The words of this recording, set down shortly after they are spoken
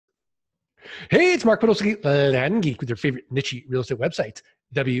Hey, it's Mark Podolsky, Land Geek, with your favorite niche real estate website,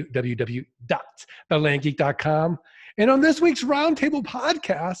 www.thelandgeek.com. And on this week's Roundtable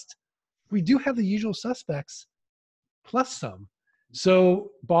podcast, we do have the usual suspects, plus some. So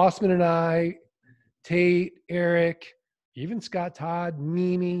Bossman and I, Tate, Erik, even Scott, Todd,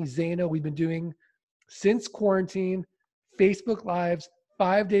 Mimi, Zano, we've been doing since quarantine, Facebook Lives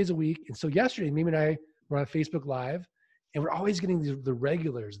 5 days a week. And so yesterday, Mimi and I were on Facebook Live, and we're always getting the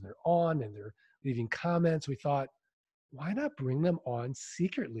regulars, and they're on and they're leaving comments. We thought, why not bring them on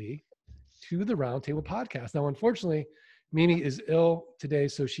secretly to the Roundtable podcast? Now, unfortunately, Mimi is ill today,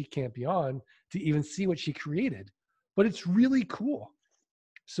 so she can't be on to even see what she created. But it's really cool.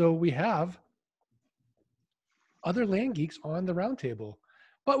 So we have other land geeks on the Roundtable.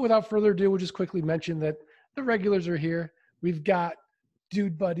 But without further ado, we'll just quickly mention that the regulars are here. We've got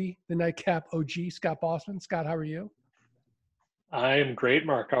Dude Buddy, the Nightcap OG, Scott Bossman. Scott, how are you? I am great,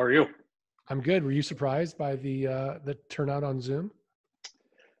 Mark. How are you? I'm good. Were you surprised by the turnout on Zoom?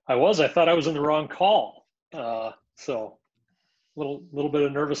 I was. I thought I was in the wrong call. So little bit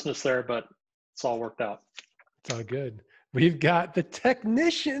of nervousness there, but it's all worked out. It's all good. We've got the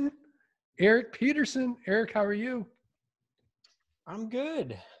technician, Erik Peterson. Erik, how are you? I'm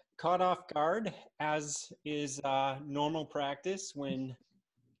good. Caught off guard, as is normal practice when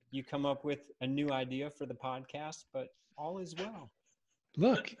you come up with a new idea for the podcast, but all is well.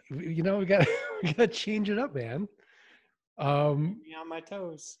 Look, we got to change it up, man. Be on my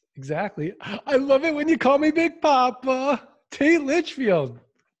toes. Exactly. I love it when you call me Big Papa. Tate Litchfield.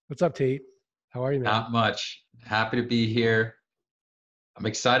 What's up, Tate? How are you, man? Not much. Happy to be here. I'm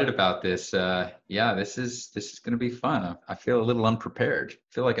excited about this. This is going to be fun. I feel a little unprepared. I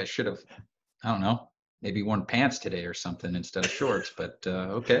feel like I should have, I don't know, maybe worn pants today or something instead of shorts. But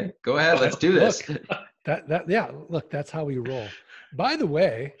okay, go ahead. Let's do this. Look, that's how we roll. By the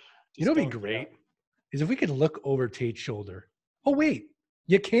way, you know what'd be great is if we could look over Tate's shoulder. Oh, wait,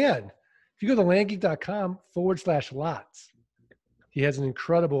 you can. If you go to landgeek.com/lots, he has an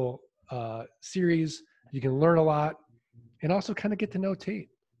incredible series. You can learn a lot and also kind of get to know Tate.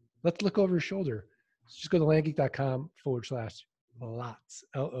 Let's look over his shoulder. Just go to landgeek.com/lots,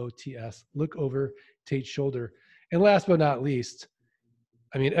 LOTS. Look over Tate's shoulder. And last but not least,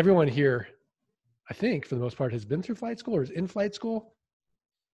 I mean, everyone here, I think, for the most part, has been through flight school or is in flight school.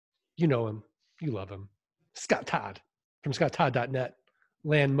 You know him. You love him. Scott Todd from scotttodd.net,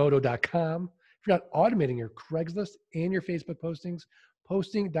 landmodo.com. If you're not automating your Craigslist and your Facebook postings,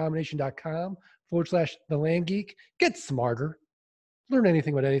 postingdomination.com/the Land Geek. Get smarter. Learn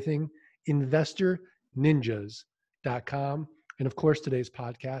anything about anything. investorninjas.com. And of course, today's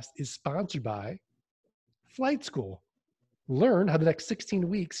podcast is sponsored by Flight School. Learn how the next 16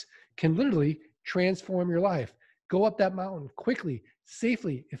 weeks can literally transform your life. Go up that mountain quickly,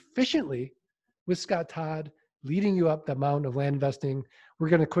 safely, efficiently with Scott Todd leading you up that mountain of land investing. We're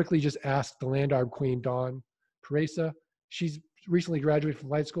going to quickly just ask the land arb queen, Dawn Peresa. She's recently graduated from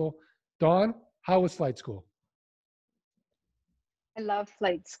flight school. Dawn, how was flight school? I love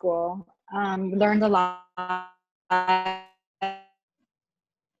flight school. Learned a lot.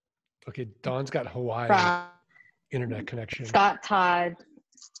 Okay, Dawn's got Hawaii internet connection. Scott Todd.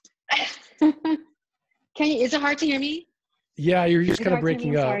 Is it hard to hear me? Yeah, you're just kind of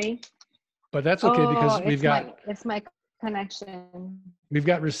breaking up. Sorry. But that's okay because it's my connection. We've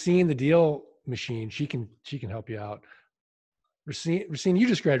got Racine, the deal machine. She can help you out. Racine, you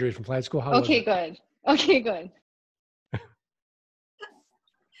just graduated from flight school. How was it? Good.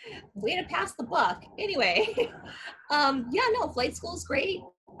 Way to pass the buck. Anyway, flight school is great.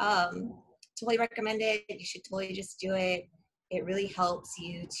 Totally recommend it. You should totally just do it. It really helps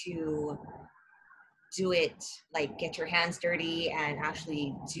you to do it, like get your hands dirty and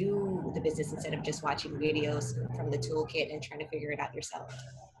actually do the business instead of just watching videos from the toolkit and trying to figure it out yourself.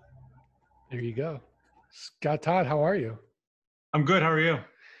 There you go. Scott Todd, how are you? I'm good. How are you?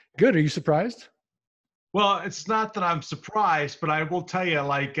 Good. Are you surprised? Well, it's not that I'm surprised, but I will tell you,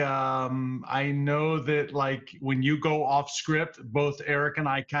 I know that when you go off script, both Erik and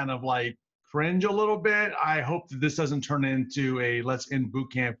I kind of cringe a little bit. I hope that this doesn't turn into a let's end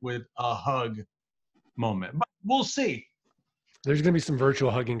boot camp with a hug moment, but we'll see. There's going to be some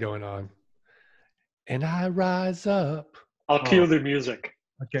virtual hugging going on. And I rise up. I'll cue the music.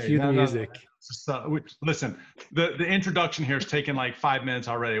 Okay. Cue the music. Listen, the introduction here is taking 5 minutes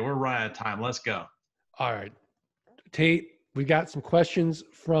already. We're running out of time. Let's go. All right. Tate, we got some questions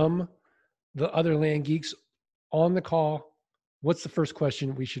from the other land geeks on the call. What's the first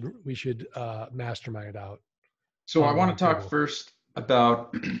question we should mastermind out? So I want to talk first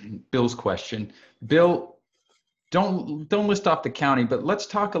about Bill's question. Bill, don't list off the county, but let's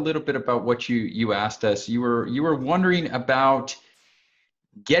talk a little bit about what you asked us. You were wondering about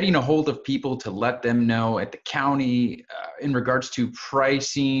getting a hold of people to let them know at the county in regards to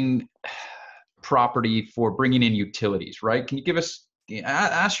pricing property for bringing in utilities, right? Can you give us,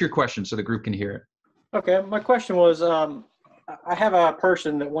 ask your question so the group can hear it? Okay, my question was, I have a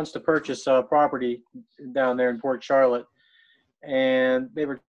person that wants to purchase a property down there in Port Charlotte, and they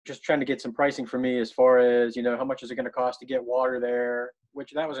were just trying to get some pricing for me as far as, how much is it going to cost to get water there,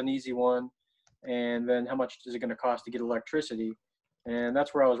 which that was an easy one. And then how much is it going to cost to get electricity? And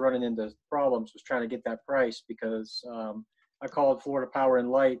that's where I was running into problems, was trying to get that price, because I called Florida Power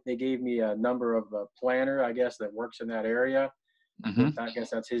and Light. They gave me a number of the planner, I guess, that works in that area. Mm-hmm. I guess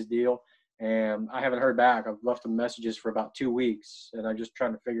that's his deal. And I haven't heard back. I've left him messages for about 2 weeks, and I'm just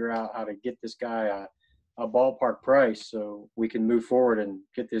trying to figure out how to get this guy a ballpark price so we can move forward and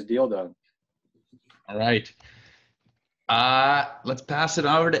get this deal done. All right. Let's pass it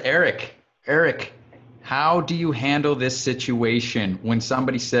over to Erik. Erik, how do you handle this situation when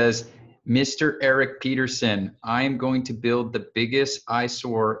somebody says, Mr. Erik Peterson, I am going to build the biggest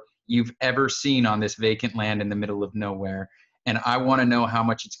eyesore you've ever seen on this vacant land in the middle of nowhere, and I want to know how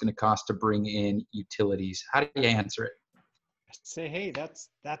much it's going to cost to bring in utilities? How do you answer it? Say, hey, that's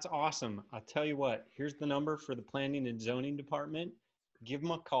awesome. I'll tell you what, here's the number for the planning and zoning department. Give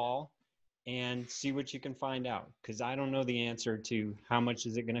them a call and see what you can find out, because I don't know the answer to how much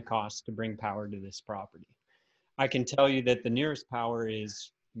is it going to cost to bring power to this property. I can tell you that the nearest power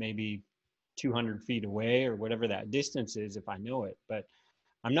is maybe 200 feet away or whatever that distance is if I know it, but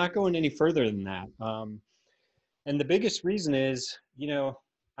I'm not going any further than that. And the biggest reason is,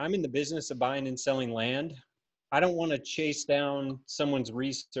 I'm in the business of buying and selling land. I don't want to chase down someone's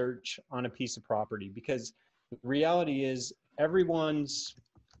research on a piece of property, because the reality is everyone's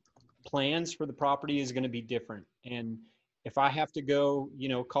plans for the property is going to be different. And if I have to go,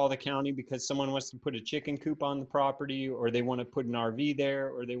 call the county because someone wants to put a chicken coop on the property, or they want to put an RV there,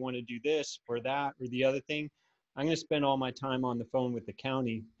 or they want to do this or that or the other thing, I'm going to spend all my time on the phone with the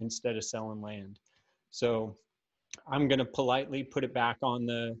county instead of selling land. So I'm going to politely put it back on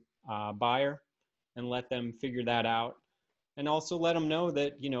the buyer and let them figure that out. And also let them know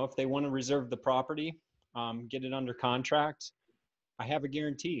that, if they want to reserve the property, get it under contract, I have a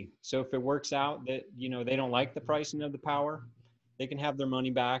guarantee. So if it works out that, they don't like the pricing of the power, they can have their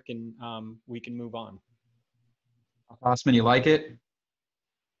money back, and we can move on. Bossman, you like it?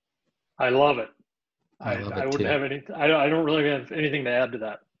 I love it. I love it wouldn't too. have any. I don't really have anything to add to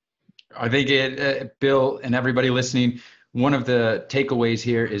that. I think Bill and everybody listening, one of the takeaways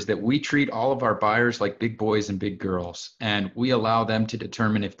here is that we treat all of our buyers like big boys and big girls, and we allow them to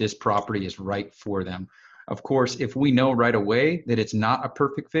determine if this property is right for them. Of course, if we know right away that it's not a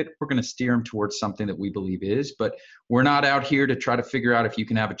perfect fit, we're going to steer them towards something that we believe is, but we're not out here to try to figure out if you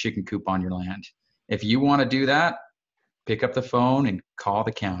can have a chicken coop on your land. If you want to do that, pick up the phone and call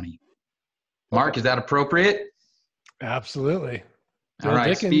the county. Mark, is that appropriate? Absolutely. All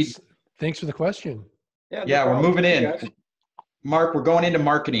right, Dickens, thanks for the question. Yeah, we're moving in. Mark, we're going into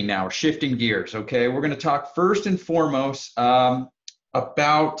marketing now. We're shifting gears, okay? We're going to talk first and foremost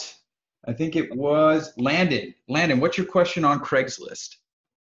about, I think it was Landon. Landon, what's your question on Craigslist?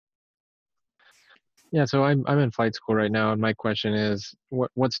 Yeah, so I'm in flight school right now, and my question is,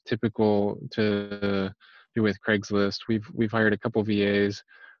 what's typical to do with Craigslist? We've hired a couple VAs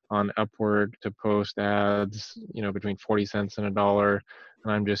on Upwork to post ads, between 40 cents and $1,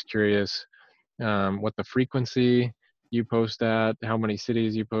 and I'm just curious what the frequency you post at, how many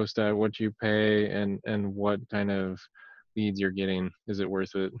cities you post at, what you pay, and what kind of leads you're getting. Is it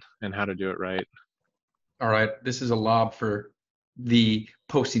worth it, and how to do it right? All right, this is a lob for the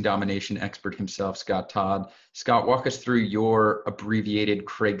posting domination expert himself, Scott Todd. Scott, walk us through your abbreviated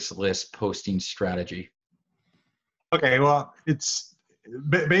Craigslist posting strategy. Okay, well, it's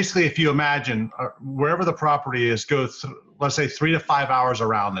basically, if you imagine wherever the property is, go through, let's say 3 to 5 hours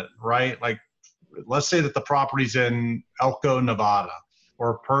around it, right? Like, let's say that the property's in Elko, Nevada,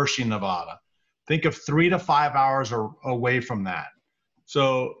 or Pershing, Nevada. Think of 3 to 5 hours away from that.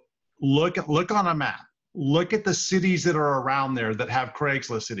 So look on a map. Look at the cities that are around there that have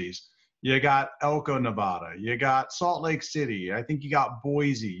Craigslist cities. You got Elko, Nevada. You got Salt Lake City. I think you got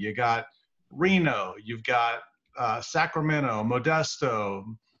Boise. You got Reno. You've got Sacramento, Modesto.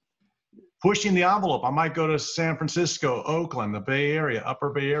 Pushing the envelope, I might go to San Francisco, Oakland, the Bay Area,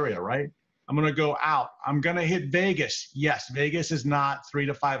 Upper Bay Area, right? I'm going to go out. I'm going to hit Vegas. Yes, Vegas is not 3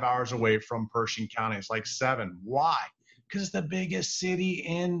 to 5 hours away from Pershing County. It's like 7. Why? Because it's the biggest city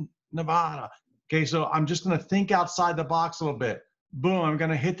in Nevada. Okay, so I'm just going to think outside the box a little bit. Boom, I'm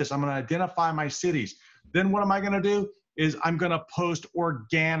going to hit this. I'm going to identify my cities. Then what am I going to do is I'm going to post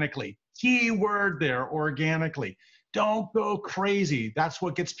organically. Keyword there, organically. Don't go crazy. That's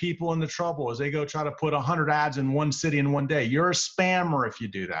what gets people into trouble, is they go try to put 100 ads in one city in one day. You're a spammer if you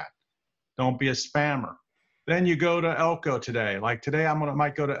do that. Don't be a spammer. Then you go to Elko today. Like today,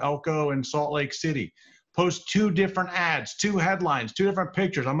 might go to Elko in Salt Lake City. Post 2 different ads, 2 headlines, 2 different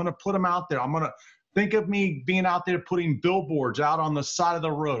pictures. I'm going to put them out there. I'm going to think of me being out there putting billboards out on the side of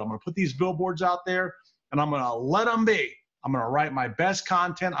the road. I'm going to put these billboards out there, and I'm going to let them be. I'm going to write my best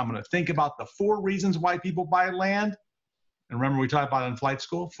content. I'm going to think about the 4 reasons why people buy land. And remember, we talked about it in flight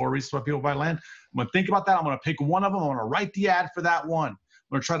school, 4 reasons why people buy land. I'm going to think about that. I'm going to pick one of them. I'm going to write the ad for that one. I'm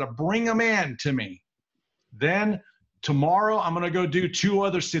going to try to bring them in to me. Then tomorrow, I'm going to go do 2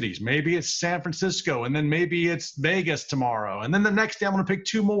 other cities. Maybe it's San Francisco, and then maybe it's Vegas tomorrow. And then the next day, I'm going to pick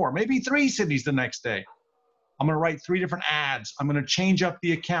 2 more, maybe 3 cities the next day. I'm going to write 3 different ads. I'm going to change up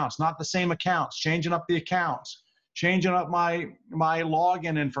the accounts, not the same accounts, changing up the accounts, changing up my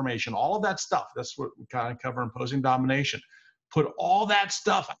login information, all of that stuff. That's what we kind of cover in Posting Domination. Put all that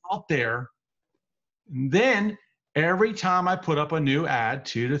stuff out there. And then every time I put up a new ad,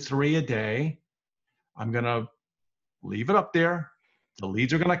 2 to 3 a day, I'm going to leave it up there. The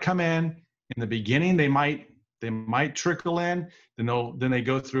leads are going to come in. In the beginning, they might trickle in. Then they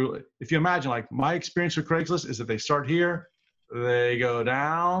go through. If you imagine, like my experience with Craigslist is that they start here, they go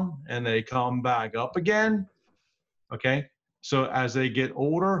down, and they come back up again. Okay. So as they get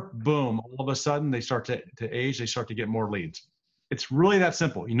older, boom, all of a sudden they start to age. They start to get more leads. It's really that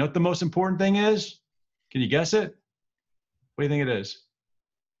simple. You know what the most important thing is? Can you guess it? What do you think it is?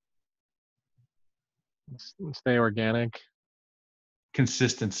 Stay organic.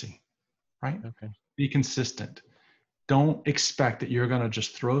 Consistency, right? Okay. Be consistent. Don't expect that you're going to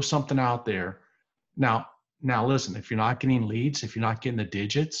just throw something out there. Now listen, if you're not getting leads, if you're not getting the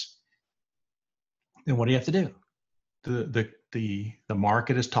digits, then what do you have to do? The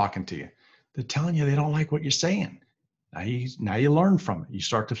market is talking to you. They're telling you they don't like what you're saying. Now you learn from it. You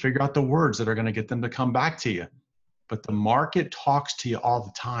start to figure out the words that are going to get them to come back to you. But the market talks to you all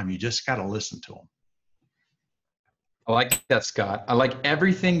the time. You just got to listen to them. I like that, Scott. I like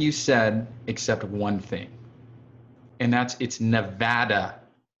everything you said except one thing. And it's Nevada.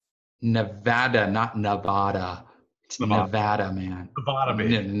 Nevada, not Nevada. It's Nevada, man. Nevada,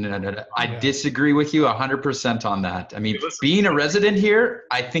 baby. No. I disagree with you 100% on that. I mean, being a resident here,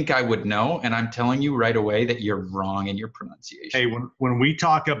 I think I would know. And I'm telling you right away that you're wrong in your pronunciation. Hey, when we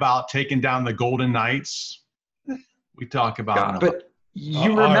talk about taking down the Golden Knights, we talk about God, but you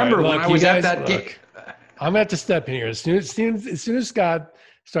remember right, when I was at that game. I'm going to have to step in here. As soon as Scott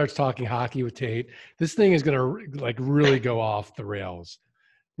starts talking hockey with Tate, this thing is going to really go off the rails.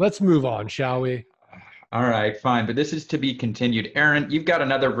 Let's move on, shall we? All right, fine. But this is to be continued. Aaron, you've got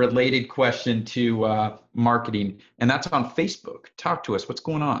another related question to marketing, and that's on Facebook. Talk to us. What's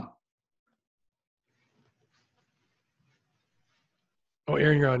going on? Oh,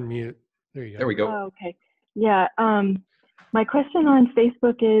 Aaron, you're on mute. There you go. There we go. Oh, okay. Yeah. My question on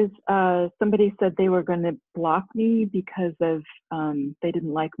Facebook is somebody said they were going to block me because of they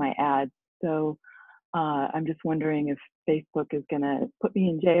didn't like my ad. So I'm just wondering if Facebook is going to put me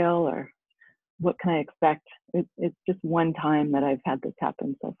in jail, or what can I expect? It's just one time that I've had this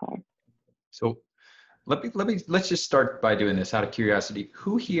happen so far. So let's just start by doing this out of curiosity.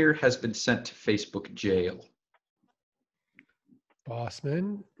 Who here has been sent to Facebook jail?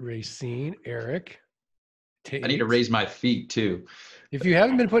 Bossman, Racine, Erik, Tate. I need to raise my feet too. If you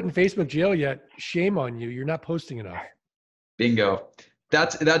haven't been put in Facebook jail yet, shame on you. You're not posting enough. Bingo.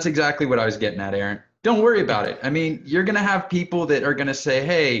 That's exactly what I was getting at, Aaron. Don't worry about it. I mean, you're going to have people that are going to say,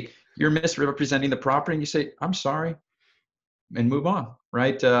 hey, you're misrepresenting the property. And you say, I'm sorry, and move on,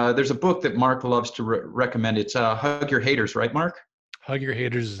 right? There's a book that Mark loves to recommend. It's Hug Your Haters, right, Mark? Hug Your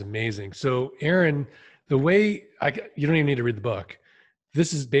Haters is amazing. So Aaron, the way you don't even need to read the book.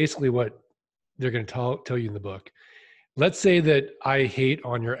 This is basically what they're going to tell you in the book. Let's say that I hate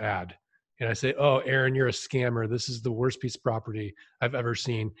on your ad and I say, oh, Aaron, you're a scammer. This is the worst piece of property I've ever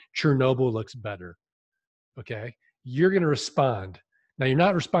seen. Chernobyl looks better. Okay. You're going to respond. Now you're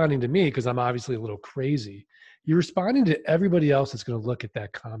not responding to me because I'm obviously a little crazy. You're responding to everybody else that's going to look at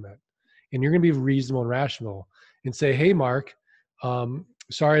that comment, and you're going to be reasonable and rational and say, hey, Mark,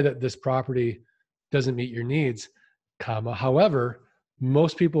 sorry that this property doesn't meet your needs, however,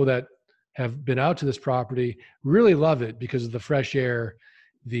 most people that have been out to this property really love it because of the fresh air,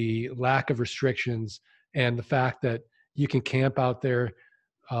 the lack of restrictions, and the fact that you can camp out there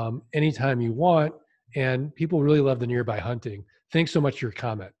anytime you want, and people really love the nearby hunting. Thanks so much for your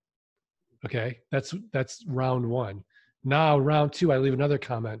comment. Okay, that's round one. Now round two, I leave another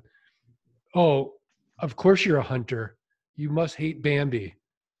comment. Oh, of course you're a hunter. You must hate Bambi,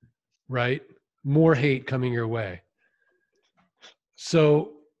 right? More hate coming your way.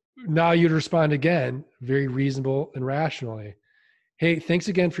 So now you'd respond again, very reasonable and rationally. Hey, thanks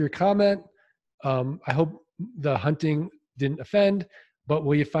again for your comment. I hope the hunting didn't offend, but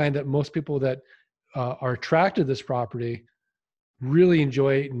will you find that most people that are attracted to this property really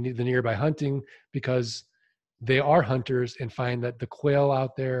enjoy the nearby hunting because they are hunters and find that the quail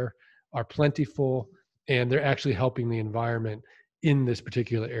out there are plentiful and they're actually helping the environment in this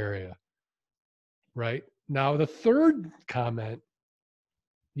particular area, right? Now, the third comment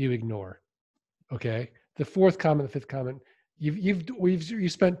you ignore, okay? The fourth comment, the fifth comment, you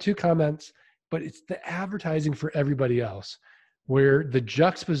spent 2 comments, but it's the advertising for everybody else, where the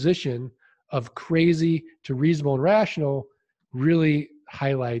juxtaposition of crazy to reasonable and rational really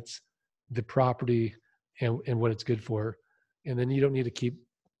highlights the property and what it's good for. And then you don't need to keep,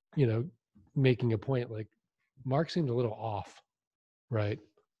 making a point like Mark seemed a little off, right?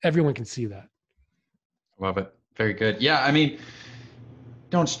 Everyone can see that. Love it. Very good. Yeah, I mean,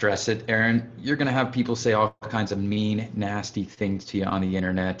 don't stress it, Aaron. You're going to have people say all kinds of mean, nasty things to you on the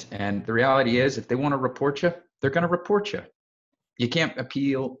internet. And the reality is, if they want to report you, they're going to report you. You can't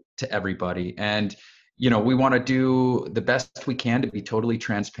appeal to everybody. And, we want to do the best we can to be totally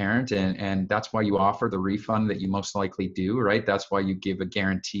transparent. And that's why you offer the refund that you most likely do, right? That's why you give a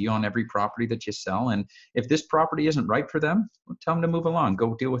guarantee on every property that you sell. And if this property isn't right for them, tell them to move along.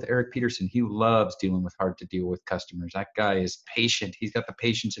 Go deal with Erik Peterson. He loves dealing with hard to deal with customers. That guy is patient. He's got the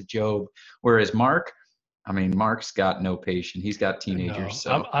patience of Job. Whereas Mark's got no patience. He's got teenagers.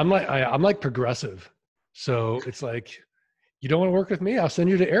 No, so I'm like progressive. So it's like, you don't want to work with me? I'll send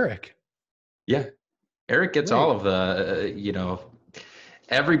you to Erik. Yeah. Erik gets all of the,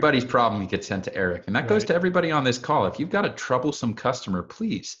 everybody's problem gets sent to Erik. And that goes to everybody on this call. If you've got a troublesome customer,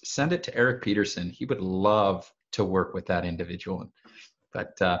 please send it to Erik Peterson. He would love to work with that individual.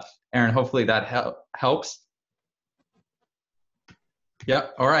 But Aaron, hopefully that helps. Yeah.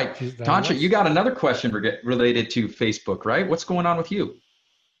 All right. Tantra, you got another question related to Facebook, right? What's going on with you?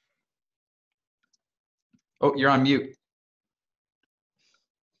 Oh, you're on mute.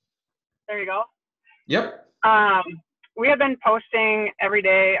 There you go. Yep. We have been posting every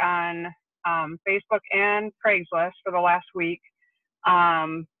day on Facebook and Craigslist for the last week.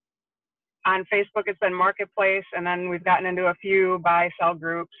 On Facebook, it's been Marketplace, and then we've gotten into a few buy-sell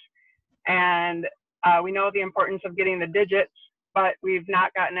groups. And we know the importance of getting the digits, but we've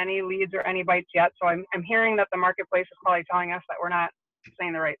not gotten any leads or any bites yet. So I'm hearing that the Marketplace is probably telling us that we're not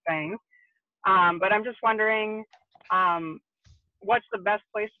saying the right thing. But I'm just wondering, what's the best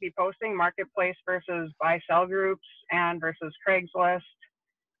place to be posting? Marketplace versus buy-sell groups and versus Craigslist?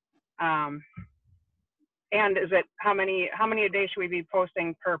 And is it how many a day should we be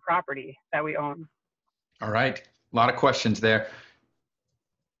posting per property that we own? All right, a lot of questions there.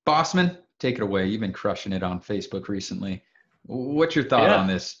 Bossman, take it away. You've been crushing it on Facebook recently. What's your thought on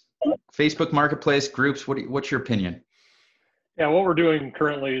this? Facebook Marketplace groups, what's your opinion? Yeah, what we're doing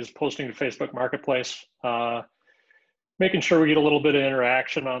currently is posting to Facebook Marketplace, making sure we get a little bit of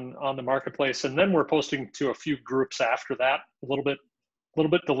interaction on the Marketplace, and then we're posting to a few groups after that, a little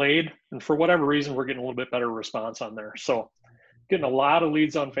bit delayed, and for whatever reason, we're getting a little bit better response on there. So getting a lot of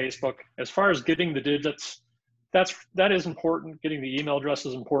leads on Facebook. As far as getting the digits, that is important. Getting the email address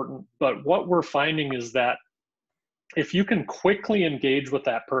is important, but what we're finding is that if you can quickly engage with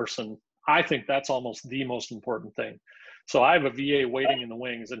that person, I think that's almost the most important thing. So I have a VA waiting in the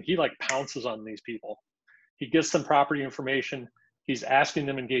wings, and he like pounces on these people. He gets them property information. He's asking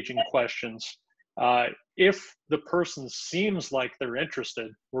them engaging questions. If the person seems like they're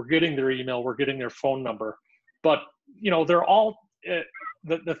interested, we're getting their email, we're getting their phone number. But they're all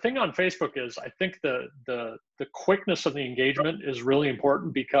the thing on Facebook is, I think the quickness of the engagement is really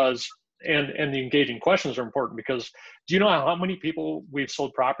important because and the engaging questions are important because do you know how many people we've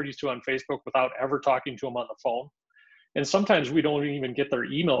sold properties to on Facebook without ever talking to them on the phone? And sometimes we don't even get their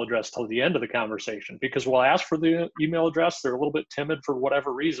email address till the end of the conversation because we'll ask for the email address. They're a little bit timid for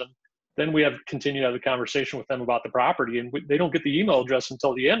whatever reason. Then we have continue to have the conversation with them about the property, and they don't get the email address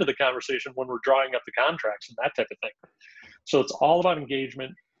until the end of the conversation when we're drawing up the contracts and that type of thing. So it's all about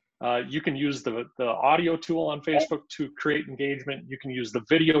engagement. You can use the audio tool on Facebook to create engagement. You can use the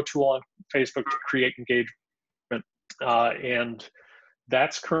video tool on Facebook to create engagement. And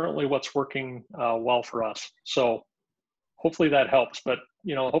that's currently what's working well for us. So hopefully that helps, but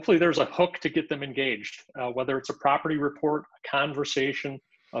hopefully there's a hook to get them engaged, whether it's a property report, a conversation,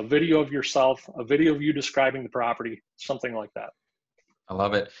 a video of yourself, a video of you describing the property, something like that. I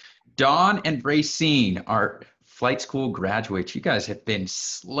love it. Dawn and Racine are flight school graduates. You guys have been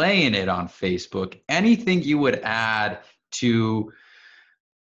slaying it on Facebook. Anything you would add to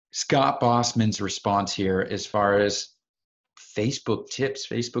Scott Bossman's response here as far as Facebook tips,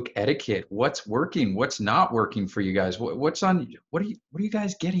 Facebook etiquette? What's working? What's not working for you guys? What are you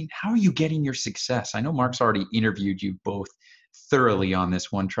guys getting? How are you getting your success? I know Mark's already interviewed you both thoroughly on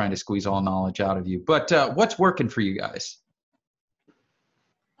this one, trying to squeeze all knowledge out of you. But what's working for you guys?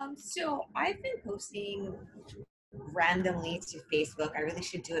 So I've been posting randomly to Facebook. I really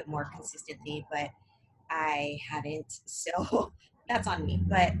should do it more consistently, but I haven't. So that's on me.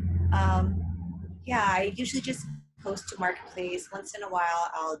 But yeah, I usually just post to Marketplace. Once in a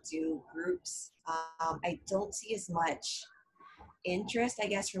while, I'll do groups. I don't see as much interest, I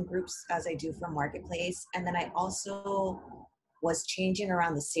guess, from groups as I do from Marketplace. And then I also was changing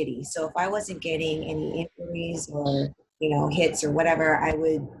around the city. So if I wasn't getting any inquiries or, hits or whatever, I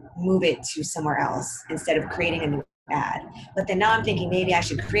would move it to somewhere else instead of creating a new ad. But then now I'm thinking maybe I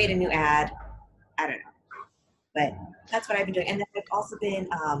should create a new ad. I don't know. But that's what I've been doing. And then I've also been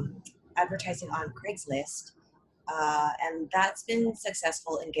advertising on Craigslist. And that's been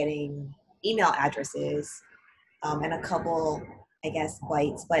successful in getting email addresses and a couple, I guess,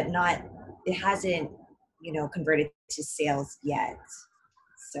 bites, but it hasn't, converted to sales yet.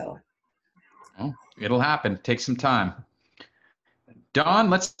 So. Oh, it'll happen. Take some time. Dawn,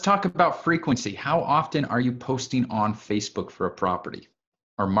 let's talk about frequency. How often are you posting on Facebook for a property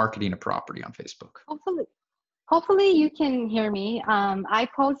or marketing a property on Facebook? Hopefully you can hear me. I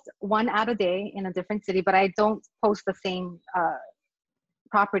post one ad a day in a different city, but I don't post the same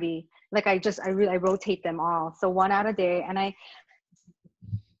property. Like I rotate them all. So one ad a day, and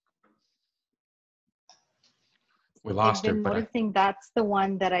we lost her. I've been noticing that's the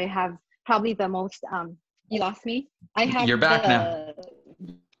one that I have probably the most. You lost me. I have. You're back now.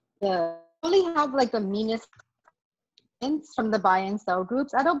 I only have like the meanest from the buy and sell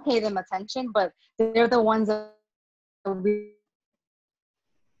groups. I don't pay them attention, but they're the ones that.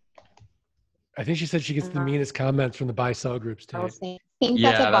 I think she said she gets the meanest comments from the buy-sell groups too.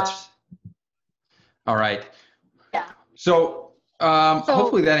 Yeah, that's all right. Yeah. So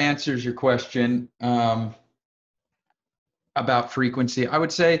hopefully that answers your question about frequency. I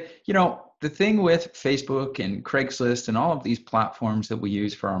would say, the thing with Facebook and Craigslist and all of these platforms that we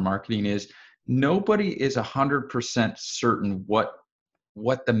use for our marketing is nobody is 100% certain what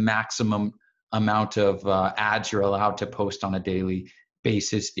the maximum amount of ads you're allowed to post on a daily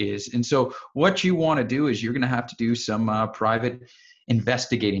basis is. And so what you want to do is you're going to have to do some private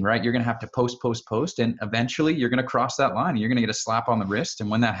investigating, right? You're going to have to post, and eventually you're going to cross that line and you're going to get a slap on the wrist. And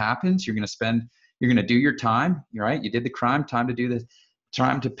when that happens, you're going to do your time, right? You did the crime,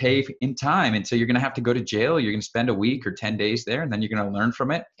 time to pay in time. And so you're going to have to go to jail. You're going to spend a week or 10 days there, and then you're going to learn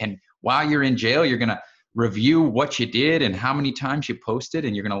from it. And while you're in jail, you're going to review what you did and how many times you posted,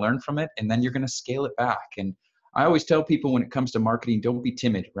 and you're going to learn from it, and then you're going to scale it back. And I always tell people when it comes to marketing, don't be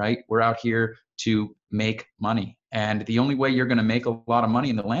timid, right? We're out here to make money. And the only way you're going to make a lot of money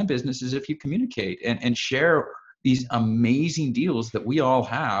in the land business is if you communicate and share these amazing deals that we all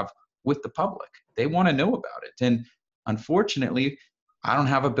have with the public. They want to know about it. And unfortunately, I don't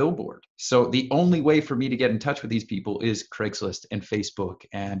have a billboard. So the only way for me to get in touch with these people is Craigslist and Facebook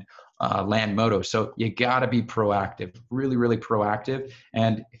and Land Moto. So you got to be proactive, really, really proactive.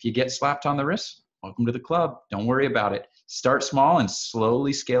 And if you get slapped on the wrist, welcome to the club. Don't worry about it. Start small and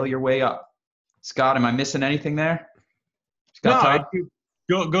slowly scale your way up. Scott, am I missing anything there? Scott,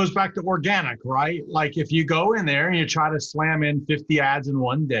 no, it goes back to organic, right? Like if you go in there and you try to slam in 50 ads in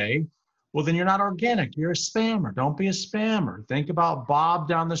one day, well, then you're not organic. You're a spammer. Don't be a spammer. Think about Bob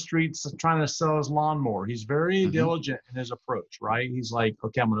down the street trying to sell his lawnmower. He's very diligent in his approach, right? He's like,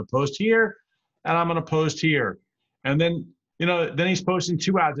 okay, I'm going to post here and I'm going to post here. And then, then he's posting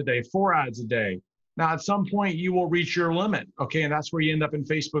 2 ads a day, 4 ads a day. Now, at some point you will reach your limit. Okay. And that's where you end up in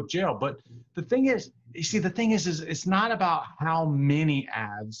Facebook jail. But the thing is, it's not about how many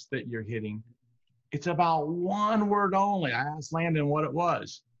ads that you're hitting. It's about one word only. I asked Landon what it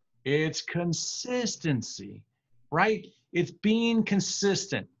was. It's consistency, right? It's being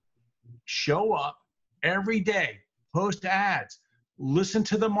consistent. Show up every day, post ads, listen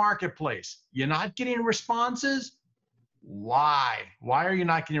to the marketplace. You're not getting responses? Why? Why are you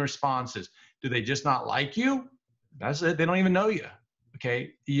not getting responses? Do they just not like you? That's it. They don't even know you.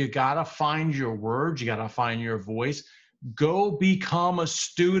 Okay. You got to find your words. You got to find your voice. Go become a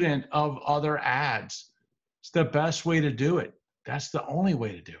student of other ads. It's the best way to do it. That's the only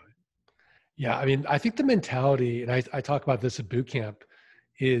way to do it. Yeah, I mean, I think the mentality, and I talk about this at boot camp,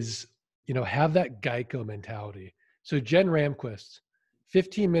 is, have that Geico mentality. So Jen Ramquist,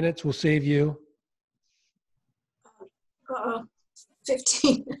 15 minutes will save you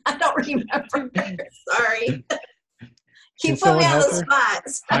 15. I don't remember. Sorry. Can Keep putting me someone on help the her?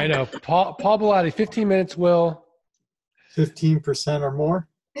 spot. I know. Paul Bellotti, 15 minutes will 15% or more.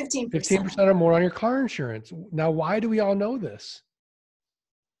 15%. 15% or more on your car insurance. Now, why do we all know this?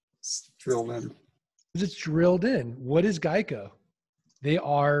 It's drilled in. Because it's drilled in. What is Geico? They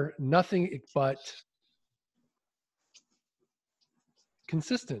are nothing but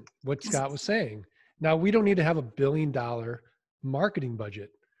consistent, what Scott was saying. Now, we don't need to have $1 billion marketing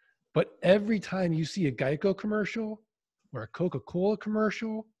budget, but every time you see a Geico commercial or a Coca-Cola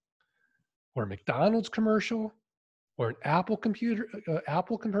commercial or a McDonald's commercial or an Apple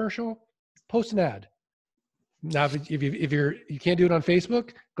commercial, post an ad. Now, if you can't do it on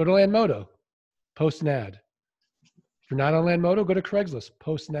Facebook, go to Land Moto, post an ad. If you're not on Land Moto, go to Craigslist,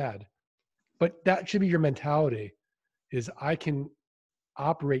 post an ad. But that should be your mentality, is I can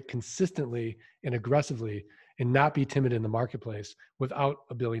operate consistently and aggressively and not be timid in the marketplace without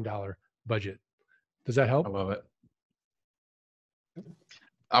 $1 billion budget. Does that help? I love it.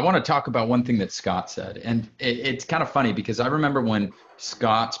 I want to talk about one thing that Scott said, and it's kind of funny because I remember when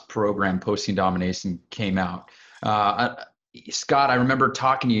Scott's program, Posting Domination, came out. Scott, I remember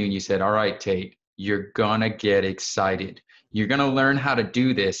talking to you and you said, all right, Tate, you're going to get excited. You're going to learn how to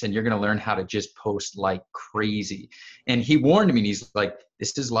do this, and you're going to learn how to just post like crazy. And he warned me, and he's like,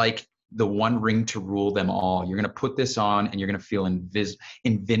 this is like the one ring to rule them all. You're going to put this on and you're going to feel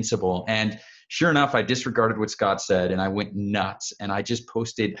invincible. And sure enough, I disregarded what Scott said and I went nuts, and I just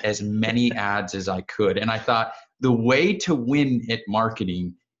posted as many ads as I could. And I thought the way to win at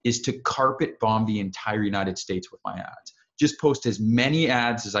marketing is to carpet bomb the entire United States with my ads. Just post as many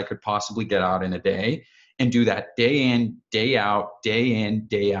ads as I could possibly get out in a day, and do that day in, day out, day in,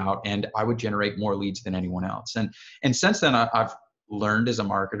 day out. And I would generate more leads than anyone else. And since then, I've learned as a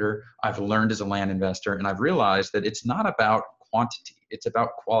marketer, I've learned as a land investor, and I've realized that it's not about quantity, it's about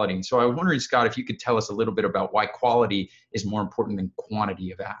quality. And so I was wondering, Scott, if you could tell us a little bit about why quality is more important than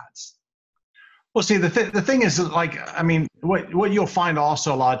quantity of ads. Well, see, the thing is, like, I mean, what you'll find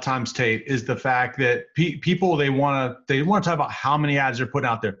also a lot of times, Tate, is the fact that people, they want to talk about how many ads they're putting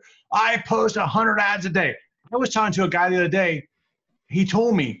out there. I post 100 ads a day. I was talking to a guy the other day. He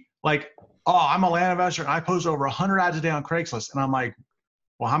told me, like, oh, I'm a land investor and I post over 100 ads a day on Craigslist. And I'm like,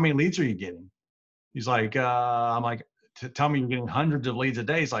 well, how many leads are you getting? He's like, I'm like, tell me you're getting hundreds of leads a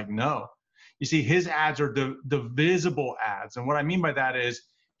day. He's like, no. You see, his ads are the visible ads. And what I mean by that is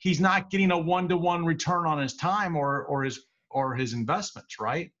he's not getting a one-to-one return on his time or his investments,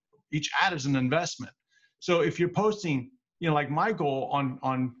 right? Each ad is an investment. So if you're posting, you know, like my goal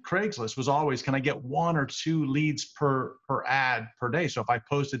on Craigslist was always, can I get 1 or 2 leads per ad per day? So if I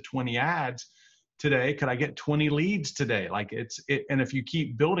posted 20 ads today, could I get 20 leads today? Like and if you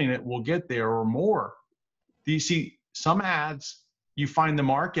keep building it, we'll get there or more. Do you see some ads, you find the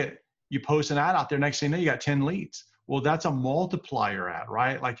market, you post an ad out there, next thing you know, you got 10 leads. Well, that's a multiplier ad,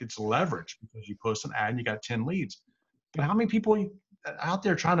 right? Like it's leverage because you post an ad and you got 10 leads. But how many people out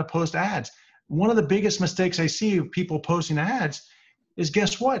there trying to post ads? One of the biggest mistakes I see of people posting ads is,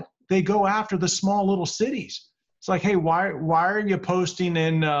 guess what? They go after the small little cities. It's like, hey, why are you posting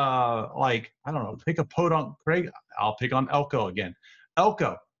in like, I don't know, pick a podunk, Craig. I'll pick on Elko again.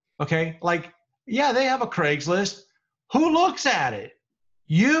 Elko, okay? Like, yeah, they have a Craigslist. Who looks at it?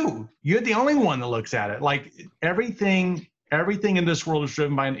 You're the only one that looks at it. Like everything in this world is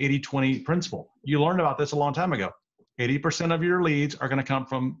driven by an 80-20 principle. You learned about this a long time ago. 80% of your leads are going to come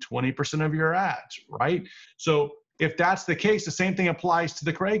from 20% of your ads, right? So if that's the case, the same thing applies to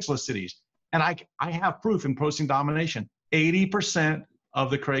the Craigslist cities. And I have proof in Posting Domination. 80% of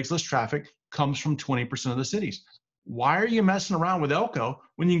the Craigslist traffic comes from 20% of the cities. Why are you messing around with Elko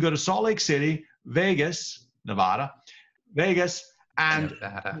when you can go to Salt Lake City, Vegas, Nevada, and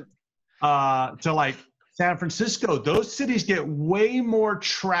to like San Francisco? Those cities get way more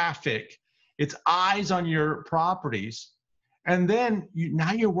traffic. It's eyes on your properties. And then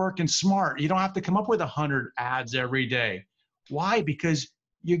now you're working smart. You don't have to come up with 100 ads every day. Why? Because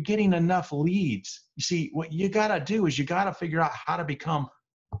you're getting enough leads. You see, what you got to do is you got to figure out how to become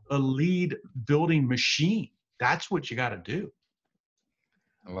a lead building machine. That's what you got to do.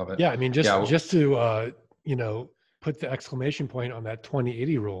 I love it. Yeah, I mean, just to put the exclamation point on that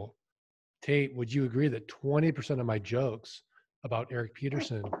 20-80 rule. Tate, would you agree that 20% of my jokes about Erik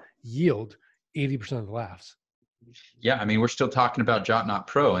Peterson yield 80% of the laughs? Yeah, I mean, we're still talking about Jot Not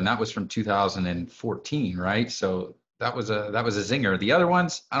Pro, and that was from 2014, right? So that was a zinger. The other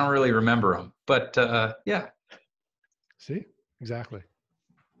ones, I don't really remember them, but yeah. See, exactly.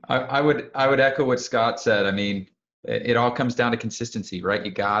 I would echo what Scott said. I mean, it all comes down to consistency, right?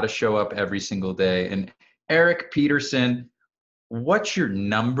 You got to show up every single day, and Erik Peterson, what's your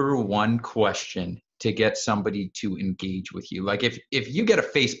number one question to get somebody to engage with you? Like if you get a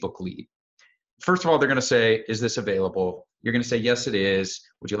Facebook lead, first of all, they're going to say, is this available? You're going to say, yes, it is.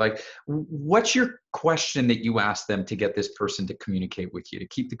 Would you like, what's your question that you ask them to get this person to communicate with you, to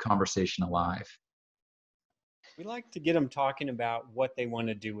keep the conversation alive? We like to get them talking about what they want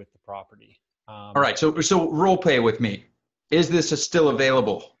to do with the property. All right. So role play with me. Is this still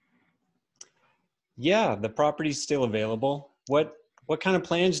available? Yeah, the property's still available. What kind of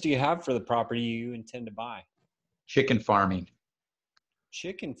plans do you have for the property you intend to buy? Chicken farming.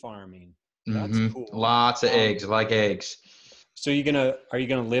 Chicken farming. That's cool. Lots of eggs, like eggs. So are you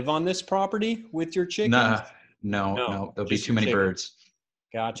gonna live on this property with your chickens? No. There'll be too many birds.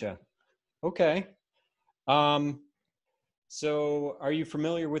 Gotcha. Okay. So are you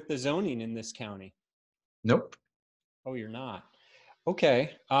familiar with the zoning in this county? Nope. Oh, you're not.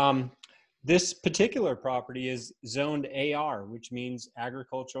 Okay. This particular property is zoned AR, which means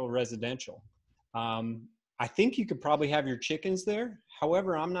agricultural residential. I think you could probably have your chickens there.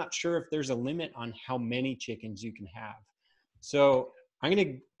 However, I'm not sure if there's a limit on how many chickens you can have. So I'm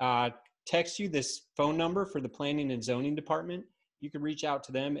going to text you this phone number for the planning and zoning department. You can reach out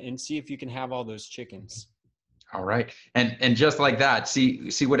to them and see if you can have all those chickens. All right. And just like that,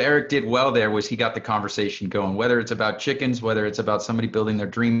 see what Erik did well there was he got the conversation going, whether it's about chickens, whether it's about somebody building their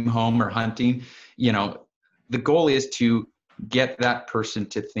dream home or hunting, the goal is to get that person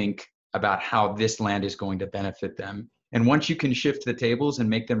to think about how this land is going to benefit them. And once you can shift the tables and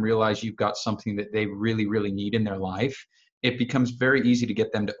make them realize you've got something that they really, really need in their life, it becomes very easy to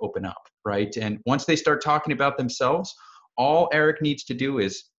get them to open up, right? And once they start talking about themselves, all Erik needs to do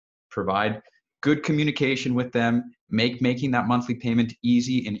is provide good communication with them, making that monthly payment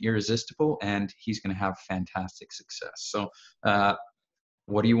easy and irresistible, and he's going to have fantastic success. So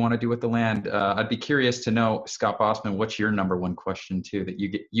what do you want to do with the land? I'd be curious to know, Scott Bossman, what's your number one question too that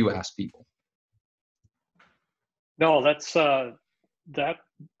you ask people? No, that's right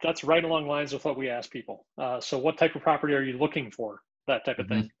along lines with what we ask people. So what type of property are you looking for? That type of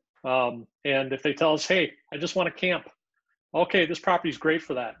thing. And if they tell us, hey, I just want to camp. Okay, this property is great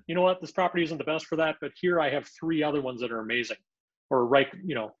for that. You know what? This property isn't the best for that, but here I have 3 other ones that are amazing, or right,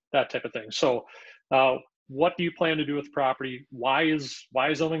 that type of thing. So what do you plan to do with the property? Why is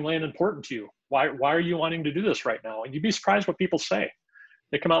owning land important to you? Why are you wanting to do this right now? And you'd be surprised what people say.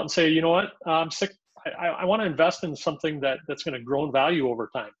 They come out and say, you know what? I'm sick. I want to invest in something that's going to grow in value over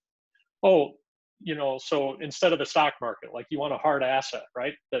time. Oh, so instead of a stock market, like you want a hard asset,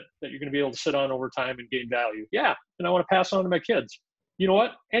 right? That you're going to be able to sit on over time and gain value. Yeah. And I want to pass on to my kids. You know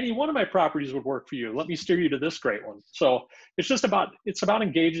what? Any one of my properties would work for you. Let me steer you to this great one. So it's about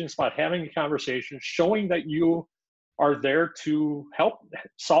engaging. It's about having a conversation, showing that you are there to help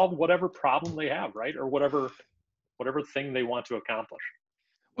solve whatever problem they have, right? Or whatever thing they want to accomplish.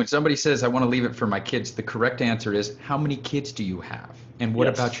 When somebody says, I want to leave it for my kids, the correct answer is, how many kids do you have? And what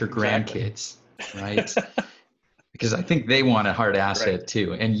about your grandkids, right? Because I think they want a hard asset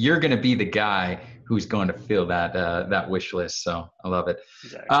too. And you're going to be the guy who's going to fill that wish list. So I love it.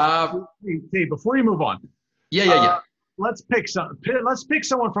 Exactly. Hey, before you move on. Yeah. Let's pick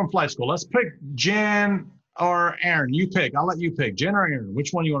someone from flight school. Let's pick Jen or Aaron. You pick. I'll let you pick. Jen or Aaron.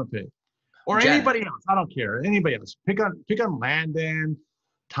 Which one you want to pick? Or Jen. Anybody else. I don't care. Anybody else. Pick on Landon,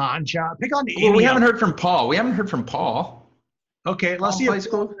 Tanja. Pick on Well, we haven't heard from Paul. Okay, let's see if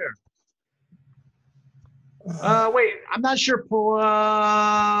Paul's there. Wait, I'm not sure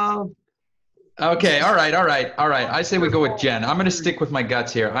Paul. Okay, all right. I say we go with Jen. I'm going to stick with my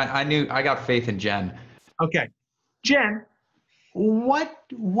guts here. I got faith in Jen. Okay, Jen,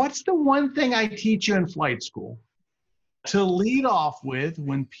 what's the one thing I teach you in flight school to lead off with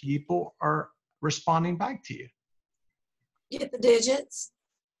when people are responding back to you? Get the digits.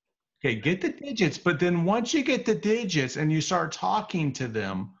 Okay, get the digits, but then once you get the digits and you start talking to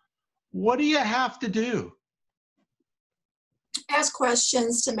them, what do you have to do? Ask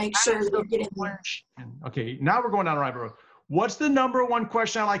questions to make sure that you're getting there. Okay, now we're going down the right road. What's the number one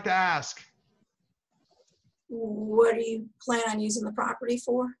question I like to ask? What do you plan on using the property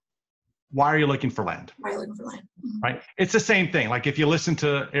for? Why are you looking for land? Why are you looking for land? Right. It's the same thing. Like if you listen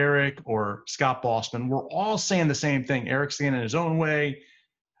to Erik or Scott Bossman, we're all saying the same thing. Erik's saying it in his own way.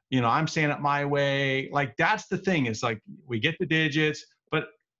 I'm saying it my way. Like that's the thing is like we get the digits,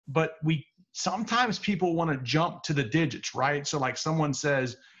 but we sometimes people want to jump to the digits, right? So like someone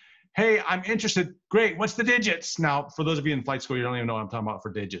says, hey, I'm interested. Great. What's the digits? Now, for those of you in flight school, you don't even know what I'm talking about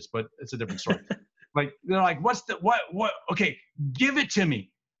for digits, but it's a different story. Like they're like, what? Okay, give it to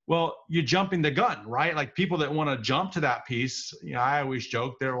me. well, you're jumping the gun, right? Like people that want to jump to that piece, I always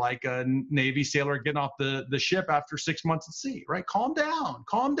joke they're like a Navy sailor getting off the ship after 6 months at sea, right? Calm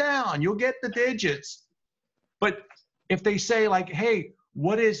down, you'll get the digits. But if they say like, hey,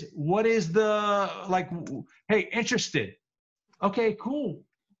 what is the, like, hey, interested. Okay, cool.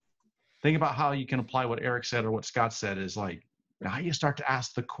 Think about how you can apply what Erik said or what Scott said is like, now you start to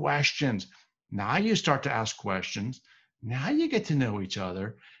ask the questions. Now you start to ask questions. Now you get to know each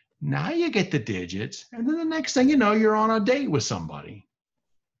other. Now you get the digits. And then the next thing you know, you're on a date with somebody.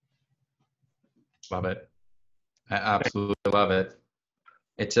 Love it. I absolutely love it.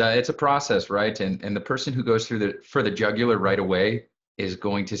 It's a process, right? And the person who goes through for the jugular right away is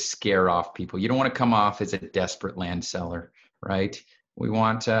going to scare off people. You don't want to come off as a desperate land seller, right? We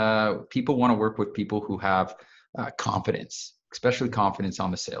want people want to work with people who have confidence, especially confidence on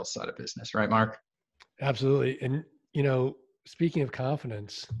the sales side of business, right, Mark? Absolutely. And speaking of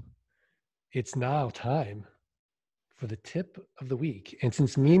confidence, it's now time for the tip of the week. And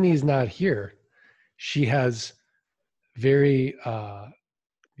since Mimi's not here, she has very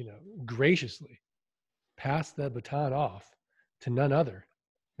graciously passed the baton off to none other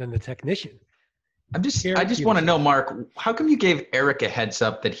than the technician. I just want to know, Mark, how come you gave Erik a heads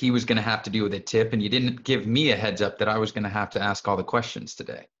up that he was going to have to do with a tip and you didn't give me a heads up that I was going to have to ask all the questions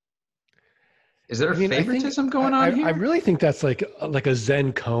today? Is there a favoritism going on here? I really think that's like a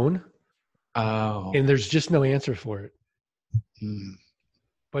Zen cone. Oh. And there's just no answer for it. Hmm.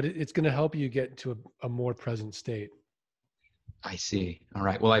 But it's going to help you get to a more present state. I see. All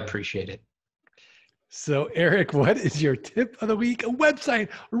right. Well, I appreciate it. So, Erik, what is your tip of the week? A website,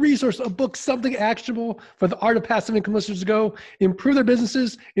 a resource, a book, something actionable for the Art of Passive Income listeners to go improve their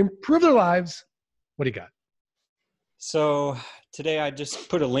businesses, improve their lives. What do you got? So today I just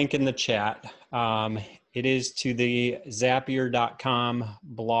put a link in the chat. It is to the Zapier.com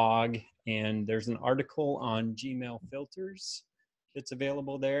blog, and there's an article on Gmail filters that's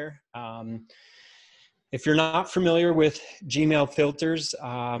available there. If you're not familiar with Gmail filters,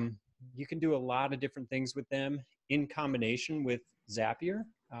 you can do a lot of different things with them in combination with Zapier.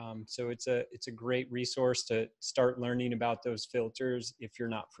 So it's a great resource to start learning about those filters if you're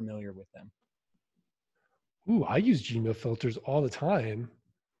not familiar with them. Ooh, I use Gmail filters all the time,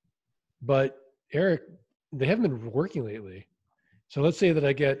 but Erik, they haven't been working lately. So let's say that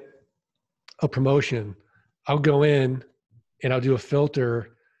I get a promotion. I'll go in and I'll do a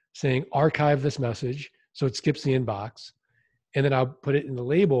filter saying archive this message. So it skips the inbox. And then I'll put it in the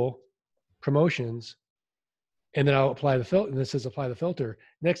label promotions. And then I'll apply the filter. And this says apply the filter.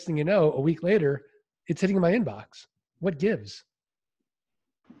 Next thing you know, a week later, it's hitting my inbox. What gives?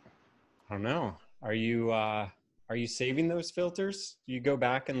 I don't know. Are you saving those filters? Do you go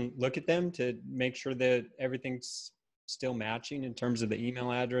back and look at them to make sure that everything's still matching in terms of the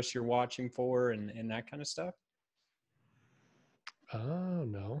email address you're watching for and that kind of stuff? Oh,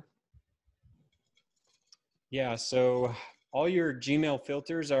 no. Yeah, so all your Gmail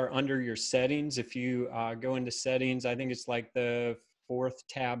filters are under your settings. If you go into settings, I think it's like the 4th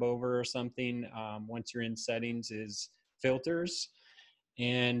tab over or something. Once you're in settings is filters.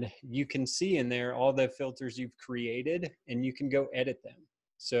 And you can see in there all the filters you've created and you can go edit them.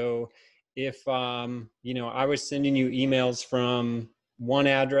 So if, I was sending you emails from one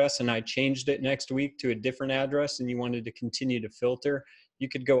address and I changed it next week to a different address and you wanted to continue to filter, you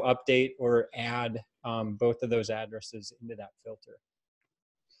could go update or add both of those addresses into that filter.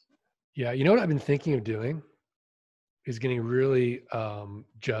 Yeah. You know what I've been thinking of doing is getting really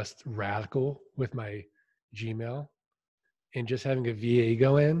just radical with my Gmail and just having a VA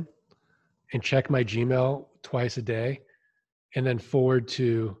go in and check my Gmail twice a day and then forward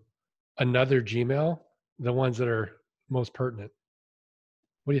to another Gmail, the ones that are most pertinent.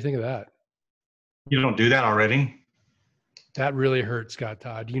 What do you think of that? You don't do that already? That really hurts, Todd.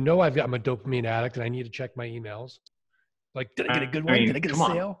 I'm a dopamine addict and I need to check my emails. Like, did I get a good one? Did I get a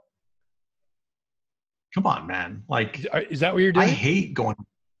sale? Come on, man. Like, is that what you're doing? I hate going.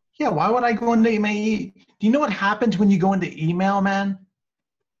 Yeah, why would I go into my Do you know what happens when you go into email, man?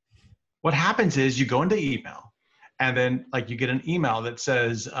 What happens is you go into email and then like you get an email that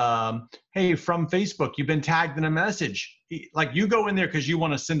says, hey, from Facebook, you've been tagged in a message. Like you go in there because you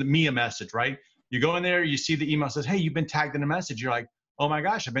want to send me a message, right? You go in there, you see the email says, hey, you've been tagged in a message. You're like, oh my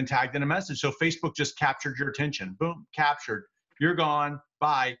gosh, I've been tagged in a message. So Facebook just captured your attention. Boom, captured. You're gone.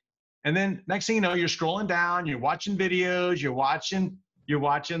 Bye. And then next thing you know, you're scrolling down, you're watching videos, you're watching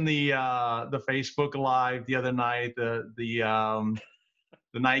the Facebook Live the other night, the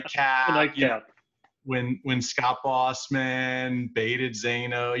nightcap. The nightcap. When Scott Bossman baited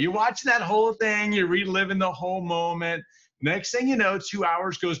Zano. You're watching that whole thing, you're reliving the whole moment. Next thing you know, 2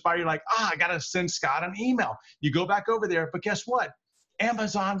 hours goes by. You're like, I got to send Scott an email. You go back over there, but guess what?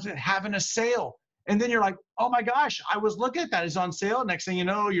 Amazon's having a sale. And then you're like, oh my gosh, I was looking at that. It's on sale. Next thing you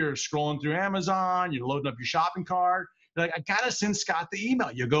know, you're scrolling through Amazon. You're loading up your shopping cart. You're like, I got to send Scott the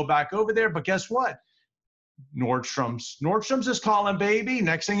email. You go back over there, but guess what? Nordstrom's is calling, baby.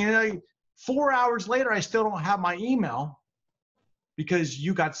 Next thing you know, 4 hours later, I still don't have my email because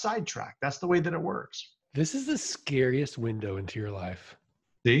you got sidetracked. That's the way that it works. This is the scariest window into your life.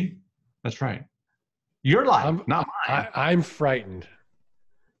 See? That's right. Your life, not mine. I'm frightened.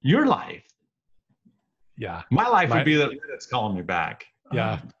 Your life. Yeah. My life would be that's calling me back.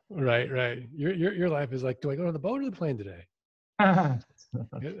 Yeah. Right. Your life is like, do I go to the boat or the plane today?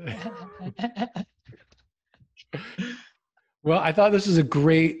 Well, I thought this was a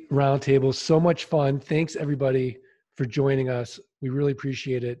great roundtable. So much fun. Thanks everybody for joining us. We really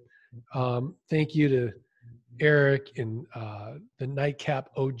appreciate it. Thank you to Erik and the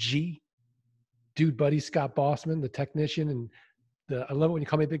Nightcap OG, dude buddy Scott Bossman, the technician, and I love it when you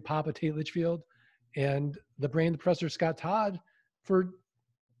call me Big Papa, Tate Litchfield, and the brain depressor Scott Todd for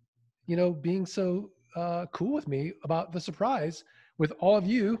being so cool with me about the surprise with all of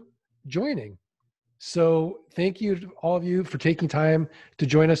you joining. So thank you to all of you for taking time to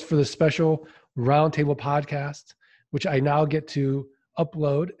join us for the special Roundtable podcast, which I now get to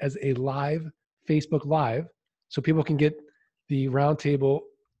upload as a live Facebook Live, so people can get the Roundtable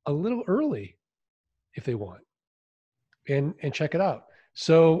a little early if they want and check it out.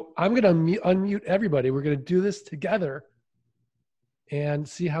 So I'm going to unmute everybody. We're going to do this together and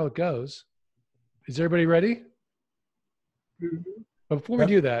see how it goes. Is everybody ready? But before we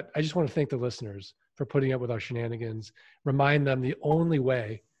do that, I just want to thank the listeners for putting up with our shenanigans. Remind them the only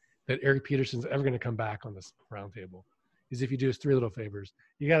way that Erik Peterson's ever going to come back on this roundtable is if you do us 3 little favors.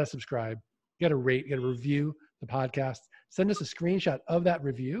 You got to subscribe, you got to rate, you got to review the podcast. Send us a screenshot of that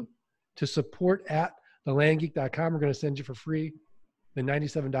review to support@thelandgeek.com. We're going to send you for free the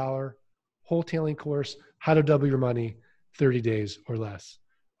 $97 wholetailing course, How to Double Your Money 30 days or less.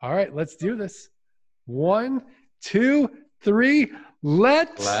 All right, let's do this. 1, 2, 3.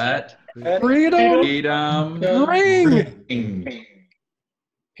 Let freedom ring.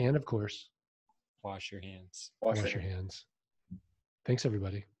 And of course, wash your hands. Wash your hands. Thanks,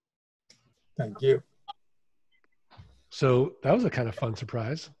 everybody. Thank you. So that was a kind of fun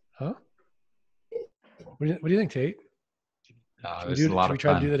surprise, huh? What do you think, Tate? It was a lot of fun. Should we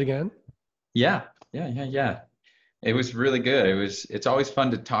try to do that again? Yeah. It was really good. It's always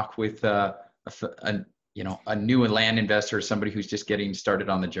fun to talk with a new land investor, somebody who's just getting started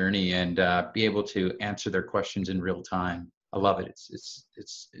on the journey, and be able to answer their questions in real time. I love it.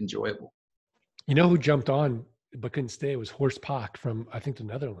 It's enjoyable. You know who jumped on but couldn't stay was Horst Pock from, I think, the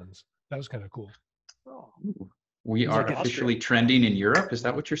Netherlands. That was kind of cool. Oh. We are officially trending in Europe. Is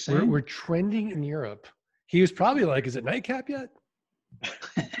that what you're saying? We're trending in Europe. He was probably like, is it nightcap yet?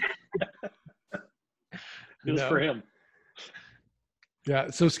 It was for him. Yeah.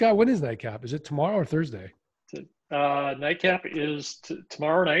 So Scott, when is nightcap? Is it tomorrow or Thursday? Nightcap is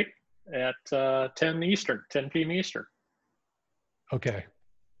tomorrow night at 10 p.m. Eastern. Okay.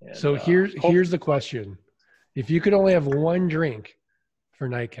 And, so here's the question. If you could only have one drink for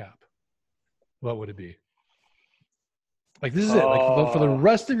nightcap, what would it be? Like, this is it. Like, for the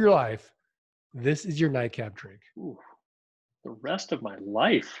rest of your life, this is your nightcap drink. Ooh, the rest of my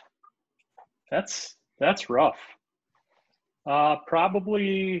life. That's rough.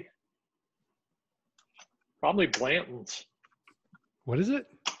 Probably Blanton's. What is it?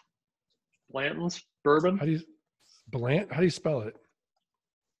 Blanton's bourbon. How do you spell it?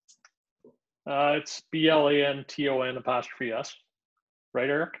 It's BLANTON''S. Right,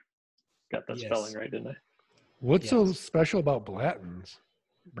 Erik? Got that Yes. spelling right, didn't I? What's so special about Blanton's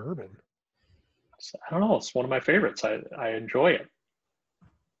bourbon? I don't know. It's one of my favorites. I enjoy it.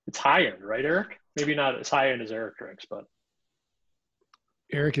 It's high end, right, Erik? Maybe not as high end as Erik drinks, but.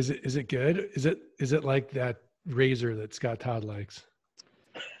 Erik, is it good? Is it like that razor that Scott Todd likes?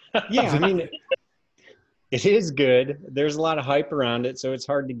 Yeah, I mean, it is good. There's a lot of hype around it, so it's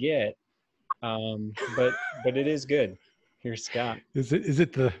hard to get. But it is good. Here's Scott. Is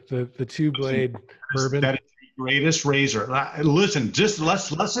it the 2-blade bourbon? That is the greatest razor. Listen,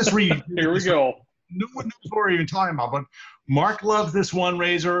 let's just read. Here we go. No one knows what we're even talking about, but Mark loves this one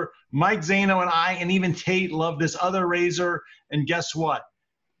razor. Mike Zano and I, and even Tate, love this other razor. And guess what?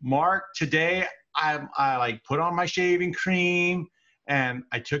 Mark, today I like put on my shaving cream and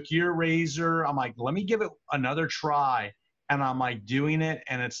I took your razor. I'm like, let me give it another try. And I'm like doing it,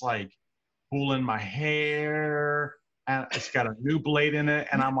 and it's like pulling my hair, and it's got a new blade in it.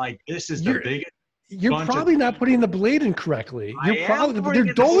 And I'm like, this is the biggest. You're probably not putting the blade in correctly. You're probably they're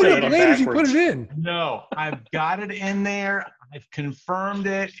putting dulling it the blade as you put it in. No, I've got it in there. I've confirmed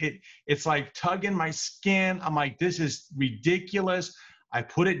it. It's like tugging my skin. I'm like, this is ridiculous. I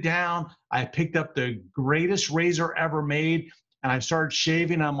put it down. I picked up the greatest razor ever made, and I started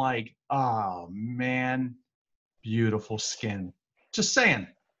shaving. I'm like, oh man, beautiful skin. Just saying.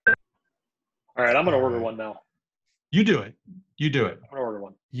 All right, I'm gonna order one now. You do it. You do it. I'm gonna order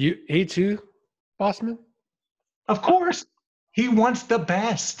one. You A2, Bossman? Of course. He wants the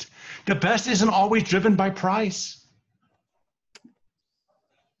best. The best isn't always driven by price.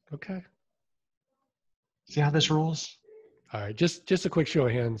 Okay. See how this rolls? All right, just a quick show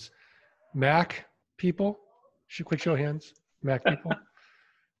of hands. Mac people? Quick show of hands. Mac people?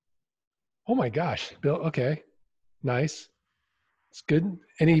 Oh my gosh, Bill. Okay, nice. It's good.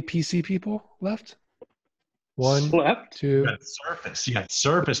 Any PC people left? One, left. Two. You got Surface. You got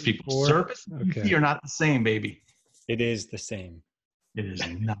Surface people. Four. Surface and PC are not the same, baby. It is the same. It is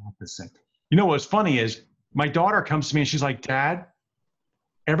not the same. You know what's funny is my daughter comes to me and she's like, Dad,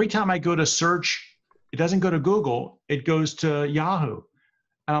 every time I go to search, it doesn't go to Google, it goes to Yahoo.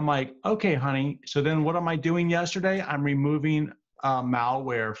 And I'm like, okay, honey. So then what am I doing yesterday? I'm removing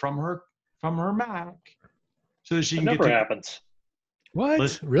malware from her Mac so that she can Never happens. What?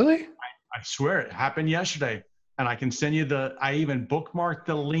 Listen, really? I swear it happened yesterday. And I can send you I even bookmarked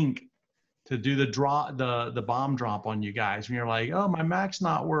the link to do the bomb drop on you guys. When you're like, oh, my Mac's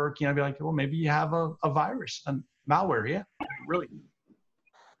not working. I'd be like, well, maybe you have a virus and malware. Yeah, really.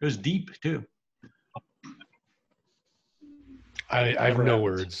 It was deep too. I have no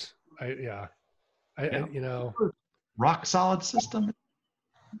words. Rock solid system.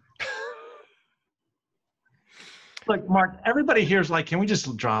 Look, Mark, everybody here is like, can we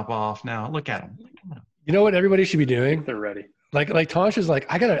just drop off now? Look at them. You know what everybody should be doing? They're ready. Like Tasha's like,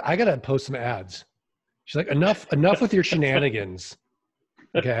 I gotta post some ads. She's like, enough with your shenanigans.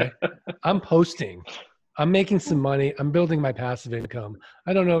 Okay. I'm posting. I'm making some money. I'm building my passive income.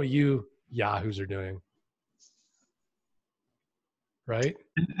 I don't know what you yahoos are doing. Right?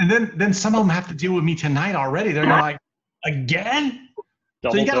 And then some of them have to deal with me tonight already. They're like, again?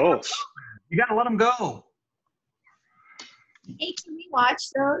 Double so dose. You gotta let them go. Hey, can we watch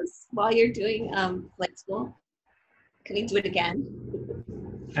those while you're doing flight school? Can we do it again?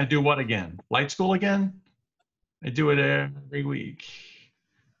 And do what again? Flight school again? I do it every week.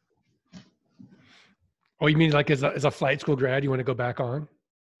 Oh, you mean like as a flight school grad, you want to go back on?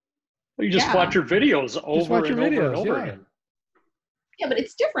 Well, you just watch your videos over and over yeah. again. Yeah, but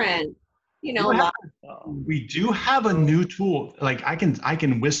it's different. You know, a lot. We do have a new tool. Like I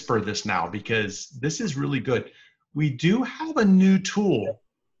can whisper this now because this is really good. We do have a new tool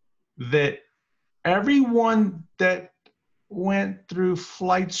that everyone that went through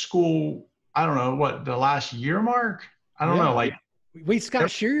flight school, I don't know what, the last year, Mark? I don't know. Like, wait,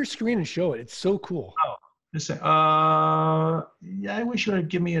 Scott, share your screen and show it. It's so cool. Oh, listen, yeah, I wish you would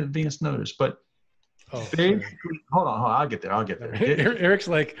give me advance notice, but basically, hold on, I'll get there. Eric's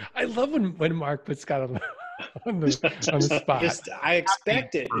like, I love when Mark puts Scott on the spot. I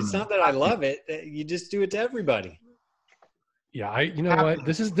expect it. It's not that I love it. You just do it to everybody. Yeah, you know what?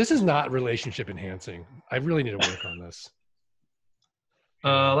 This is not relationship enhancing. I really need to work on this.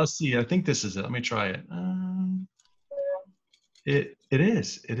 Let's see. I think this is it. Let me try it. It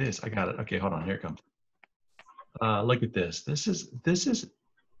is. I got it. Okay, hold on. Here it comes. Look at this. This is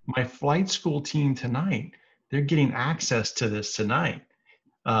my flight school team tonight. They're getting access to this tonight.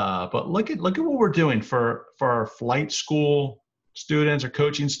 But look at what we're doing for our flight school students or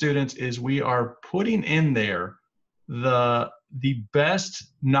coaching students is we are putting in there the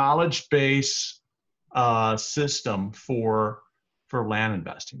best knowledge base system for land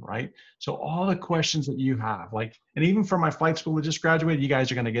investing, right? So all the questions that you have, like, and even for my flight school that just graduated, you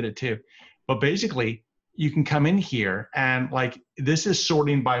guys are going to get it too. But basically, you can come in here and like this is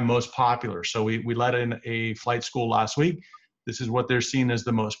sorting by most popular. So we let in a flight school last week. This is what they're seeing as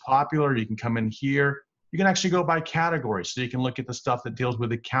the most popular. You can come in here. You can actually go by category. So you can look at the stuff that deals with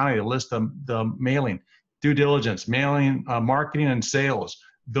the county, the list, the mailing, due diligence, mailing, marketing and sales,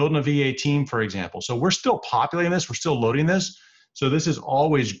 building a VA team, for example. So we're still populating this. We're still loading this. So this is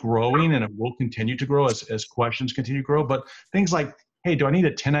always growing and it will continue to grow as questions continue to grow. But things like, hey, do I need a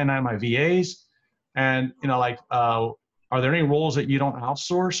 1099 my VAs? And, you know, like, are there any roles that you don't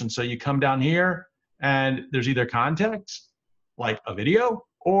outsource? And so you come down here and there's either context, like a video,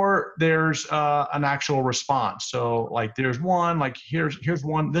 or there's an actual response. So like there's one, like here's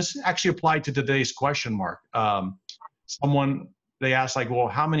one. This actually applied to today's question, Mark. Someone, they asked like, well,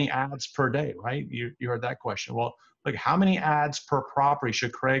 how many ads per day, right? You heard that question. Well, Like, how many ads per property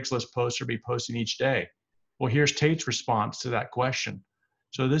should Craigslist poster be posting each day? Well, here's Tate's response to that question.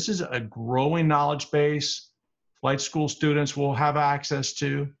 So this is a growing knowledge base. Flight school students will have access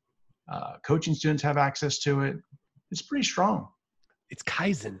to. Coaching students have access to it. It's pretty strong. It's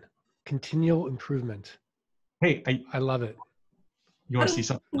Kaizen, continual improvement. Hey, I love it. You want to see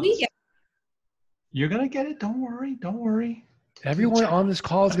something else? You're going to get it. Don't worry. Don't worry. Everyone on this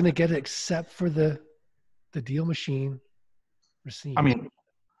call is going to get it except for the deal machine. Racine. I mean,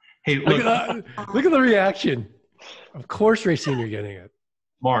 hey, look at the reaction. Of course, Racine, you're getting it.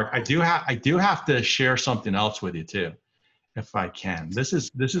 Mark, I do have to share something else with you too, if I can. This is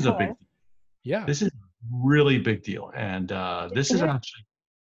a big deal. Yeah. This is a really big deal. And this is actually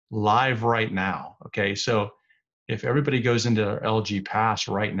live right now. Okay. So if everybody goes into LG Pass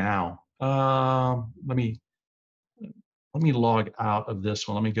right now, let me log out of this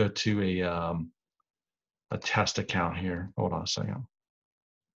one. Let me go to a test account here. Hold on a second.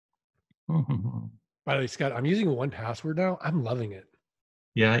 By the way, Scott, I'm using 1Password now. I'm loving it.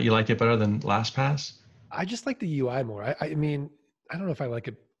 Yeah, you like it better than LastPass? I just like the UI more. I mean, I don't know if I like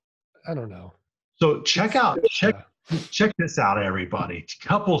it. I don't know. So check this out, everybody.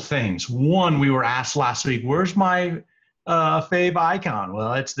 Couple things. One, we were asked last week, where's my fave icon?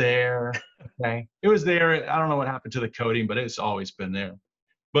 Well, it's there. Okay, it was there. I don't know what happened to the coding, but it's always been there.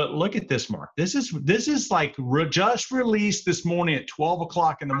 But look at this, Mark. This is like just released this morning at 12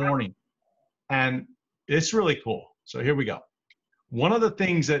 o'clock in the morning, and it's really cool. So here we go. One of the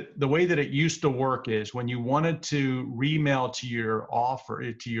things the way that it used to work is when you wanted to remail to your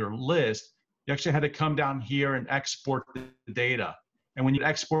offer, to your list, you actually had to come down here and export the data. And when you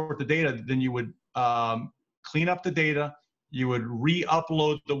export the data, then you would clean up the data, you would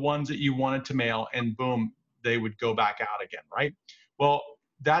re-upload the ones that you wanted to mail, and boom, they would go back out again, right? Well,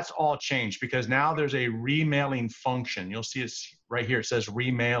 that's all changed because now there's a remailing function. You'll see it's right here. It says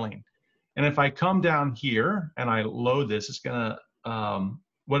remailing. And if I come down here and I load this, it's gonna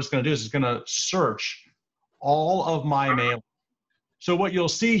what it's going to do is it's going to search all of my mail. So what you'll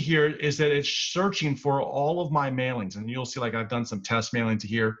see here is that it's searching for all of my mailings, and you'll see like I've done some test mailings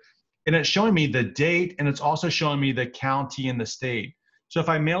here, and it's showing me the date, and it's also showing me the county and the state. So if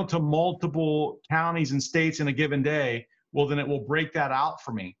I mail to multiple counties and states in a given day, well, then it will break that out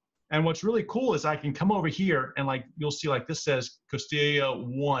for me. And what's really cool is I can come over here and like you'll see like this says Costilla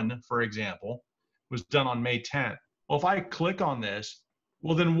 1, for example, was done on May 10th. Well, if I click on this,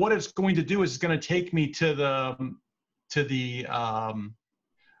 well, then what it's going to do is it's going to take me to the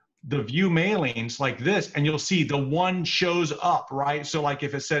view mailings like this, and you'll see the one shows up, right? So like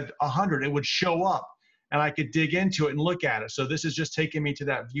if it said 100, it would show up, and I could dig into it and look at it. So this is just taking me to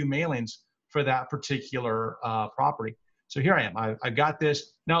that view mailings for that particular property. So here I am. I got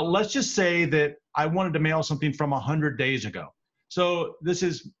this. Now let's just say that I wanted to mail something from 100 days ago. So this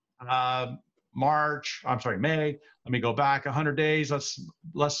is May. Let me go back 100 days.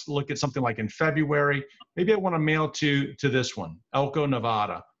 Let's look at something like in February. Maybe I want to mail to this one, Elko,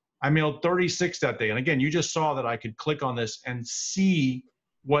 Nevada. I mailed 36 that day. And again, you just saw that I could click on this and see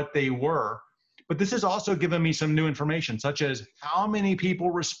what they were. But this is also giving me some new information, such as how many people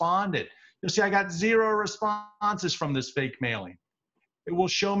responded. You'll see I got 0 responses from this fake mailing. It will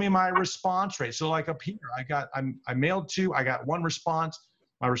show me my response rate. So like up here, I mailed 2, I got 1 response.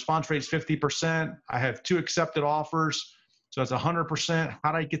 My response rate is 50%. I have 2 accepted offers. So that's 100%.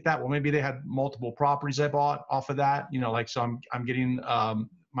 How did I get that? Well, maybe they had multiple properties I bought off of that. You know, like, so I'm getting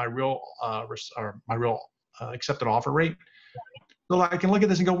my real accepted offer rate. So I can look at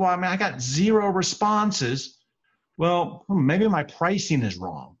this and go, well, I mean, I got 0 responses. Well, maybe my pricing is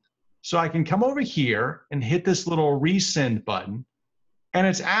wrong. So I can come over here and hit this little resend button, and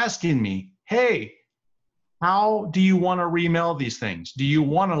it's asking me, hey, how do you want to remail these things? Do you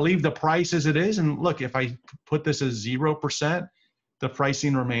want to leave the price as it is? And look, if I put this as 0%, the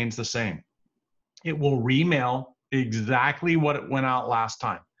pricing remains the same. It will remail exactly what it went out last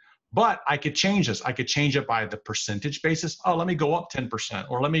time. But I could change this. I could change it by the percentage basis. Oh, let me go up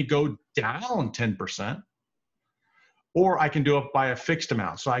 10%, or let me go down 10%. Or I can do it by a fixed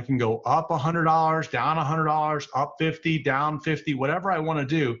amount. So I can go up $100, down $100, up 50, down 50, whatever I want to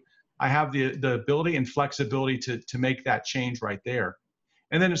do. I have the ability and flexibility to make that change right there.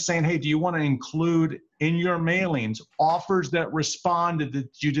 And then it's saying, hey, do you want to include in your mailings offers that responded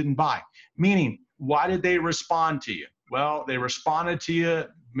that you didn't buy? Meaning, why did they respond to you? Well, they responded to you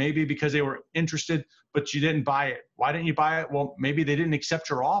maybe because they were interested, but you didn't buy it. Why didn't you buy it? Well, maybe they didn't accept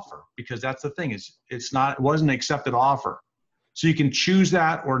your offer, because that's the thing, is it wasn't an accepted offer. So you can choose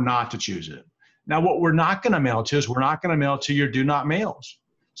that or not to choose it. Now, what we're not going to mail to is we're not going to mail to your do not mails.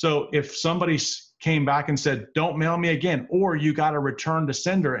 So if somebody came back and said, don't mail me again, or you got to return to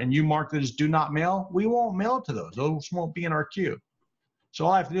sender and you marked it as do not mail, we won't mail to those. Those won't be in our queue. So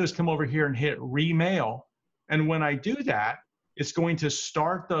all I have to do is come over here and hit remail. And when I do that, it's going to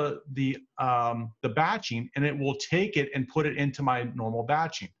start the batching, and it will take it and put it into my normal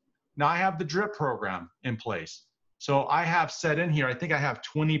batching. Now I have the drip program in place. So I have set in here, I think I have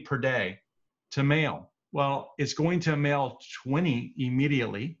 20 per day to mail. Well, it's going to mail 20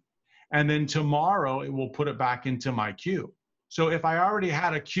 immediately. And then tomorrow it will put it back into my queue. So if I already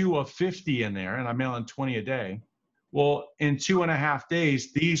had a queue of 50 in there and I'm mailing 20 a day, well, in 2.5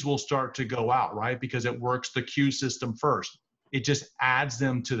 days, these will start to go out, right? Because it works the queue system first. It just adds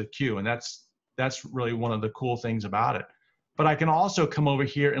them to the queue. And that's really one of the cool things about it. But I can also come over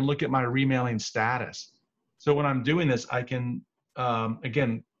here and look at my remailing status. So when I'm doing this, I can,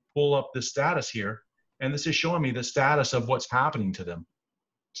 again, pull up the status here. And this is showing me the status of what's happening to them.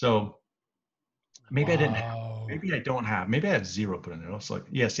 So maybe I didn't have, maybe I don't have, maybe I have 0 put in there. It's like,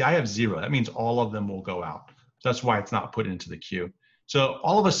 yeah, see, I have 0. That means all of them will go out. So that's why it's not put into the queue. So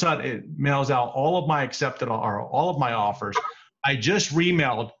all of a sudden it mails out all of my accepted or all of my offers. I just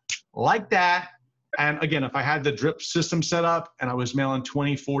remailed like that. And again, if I had the drip system set up and I was mailing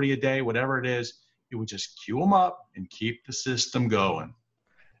 20, 40 a day, whatever it is, it would just queue them up and keep the system going.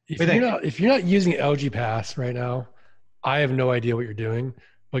 If you're not using LG Pass right now, I have no idea what you're doing,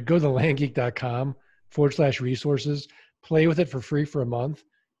 but go to landgeek.com/resources, play with it for free for a month.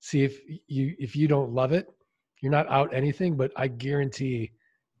 See if you don't love it, you're not out anything, but I guarantee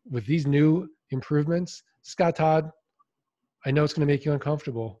with these new improvements, Scott Todd, I know it's going to make you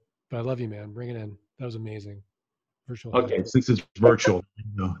uncomfortable, but I love you, man. Bring it in. That was amazing. Virtual. Okay, since it's virtual,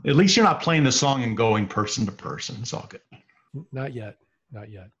 at least you're not playing the song and going person to person. It's all good. Not yet. Not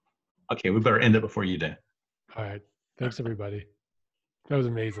yet. Okay, we better end it before you do. All right. Thanks, everybody. That was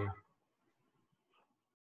amazing.